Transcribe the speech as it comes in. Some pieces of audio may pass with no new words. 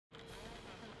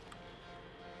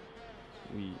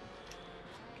Sweet.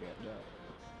 Get that.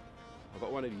 I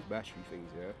got one of these battery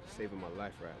things, yeah, saving my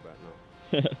life right about now.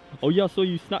 Oh yeah, I saw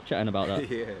you Snapchatting about that.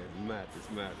 Yeah, it's mad, it's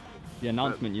mad. The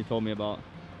announcement you told me about.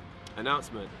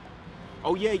 Announcement.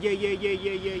 Oh yeah.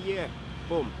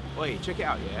 Boom. Oi, check it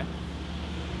out, yeah.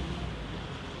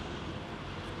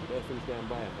 Everything's going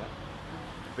by at that.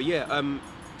 But yeah, I'm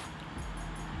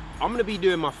gonna be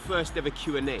doing my first ever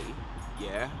Q&A,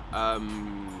 yeah.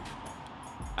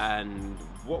 And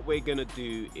what we're gonna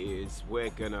do is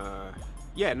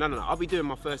I'll be doing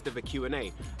my first ever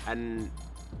Q&A, and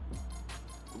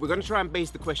we're gonna try and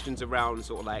base the questions around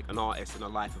sort of like an artist and the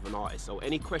life of an artist. So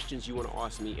any questions you want to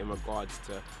ask me in regards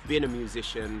to being a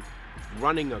musician,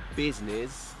 running a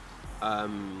business,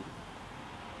 and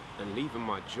leaving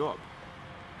my job,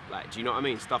 like, do you know what I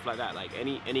mean? Stuff like that. Like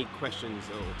any questions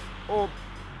or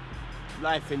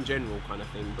life in general kind of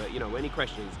thing. But you know, any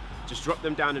questions, just drop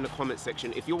them down in the comment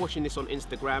section. If you're watching this on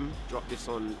Instagram, drop this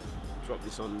on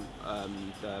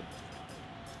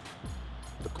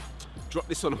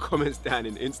the comments down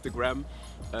in Instagram.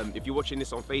 If you're watching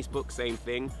this on Facebook, same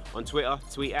thing. On Twitter,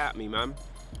 tweet at me, man.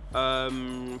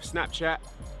 Snapchat,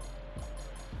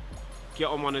 get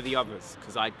on one of the others,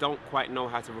 because I don't quite know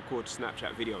how to record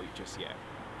Snapchat video just yet.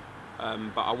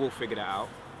 But I will figure that out.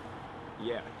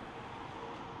 Yeah,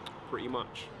 pretty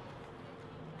much.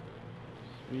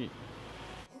 Sweet.